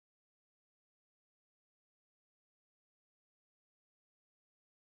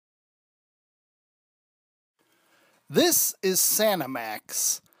This is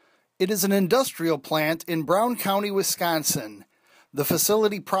Sanimax. It is an industrial plant in Brown County, Wisconsin. The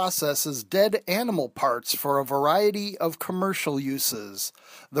facility processes dead animal parts for a variety of commercial uses.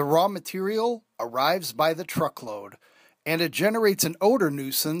 The raw material arrives by the truckload, and it generates an odor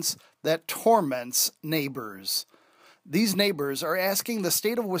nuisance that torments neighbors. These neighbors are asking the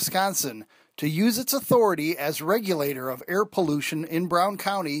state of Wisconsin to use its authority as regulator of air pollution in Brown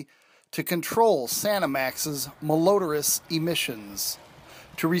County to control Sanimax's malodorous emissions,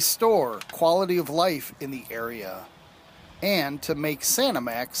 to restore quality of life in the area, and to make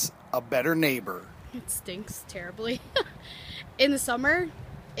Sanimax a better neighbor. It stinks terribly. In the summer,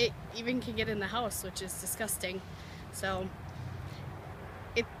 it even can get in the house, which is disgusting. So,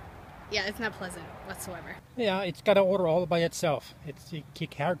 it's not pleasant whatsoever. Yeah, it's got an odor all by itself. It's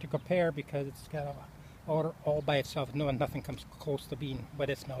hard to compare because it's got an odor all by itself. Nothing comes close to being what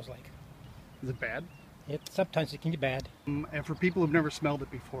it smells like. Is it bad? Sometimes it can be bad. And for people who've never smelled it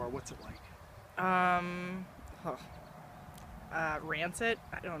before, what's it like? Rancid.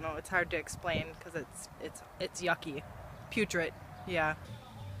 I don't know. It's hard to explain because it's yucky, putrid. Yeah.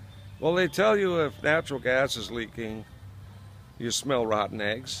 Well, they tell you if natural gas is leaking, you smell rotten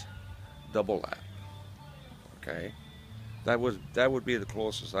eggs. Double that. Okay, that would be the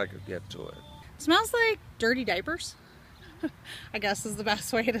closest I could get to it. Smells like dirty diapers. I guess is the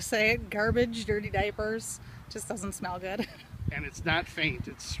best way to say it. Garbage, dirty diapers. Just doesn't smell good. And it's not faint,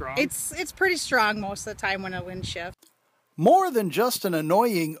 it's strong. It's pretty strong most of the time when a wind shifts. More than just an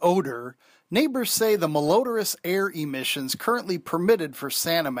annoying odor, neighbors say the malodorous air emissions currently permitted for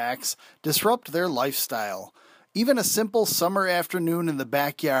Sanimax disrupt their lifestyle. Even a simple summer afternoon in the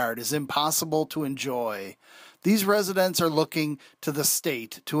backyard is impossible to enjoy. These residents are looking to the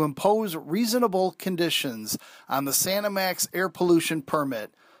state to impose reasonable conditions on the Sanimax air pollution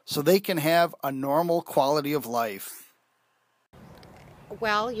permit so they can have a normal quality of life.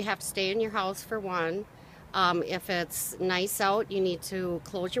 Well, you have to stay in your house for one. If it's nice out, you need to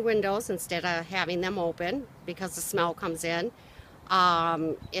close your windows instead of having them open because the smell comes in.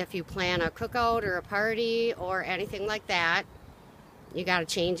 If you plan a cookout or a party or anything like that, you got to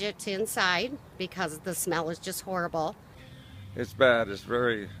change it to inside because the smell is just horrible. It's bad. It's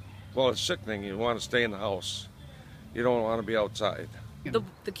it's sickening. You want to stay in the house. You don't want to be outside.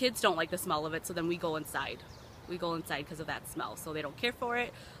 The kids don't like the smell of it, so then we go inside. We go inside because of that smell, so they don't care for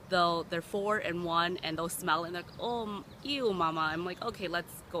it. They're 4 and 1, and they'll smell it, and they're like, oh, ew, mama. I'm like, okay,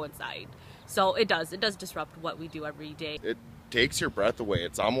 let's go inside. So it does disrupt what we do every day. It takes your breath away.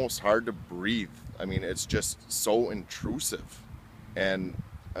 It's almost hard to breathe. I mean, it's just so intrusive. And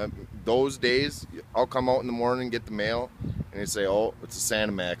those days, I'll come out in the morning and get the mail, and they say, oh, it's a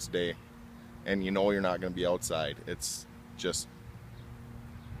Sanimax day. And you know you're not going to be outside. It's just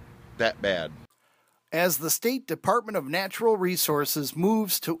that bad. As the State Department of Natural Resources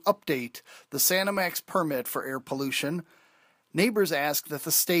moves to update the Sanimax permit for air pollution, neighbors ask that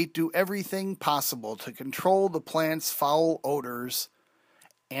the state do everything possible to control the plant's foul odors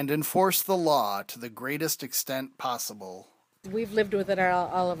and enforce the law to the greatest extent possible. We've lived with it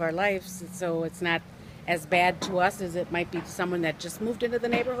all of our lives, so it's not as bad to us as it might be to someone that just moved into the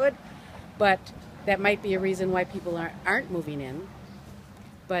neighborhood, but that might be a reason why people aren't moving in.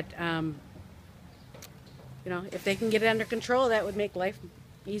 But, if they can get it under control, that would make life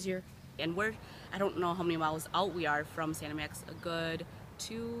easier. And I don't know how many miles out we are from Sanimax, a good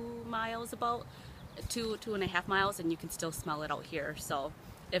 2 miles, about 2.5 miles, and you can still smell it out here. So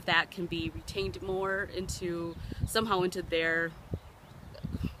if that can be retained more into their,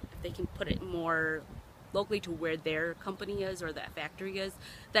 if they can put it more locally to where their company is or that factory is,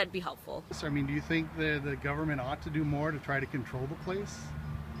 that'd be helpful. So, do you think the government ought to do more to try to control the place?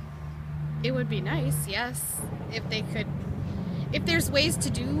 It would be nice, yes, if they could. If there's ways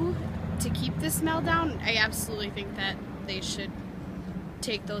to keep the smell down, I absolutely think that they should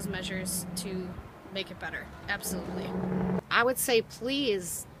take those measures to make it better. Absolutely. I would say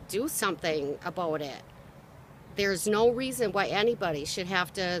please do something about it. There's no reason why anybody should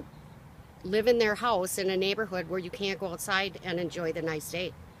have to live in their house in a neighborhood where you can't go outside and enjoy the nice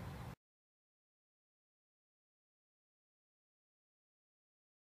day.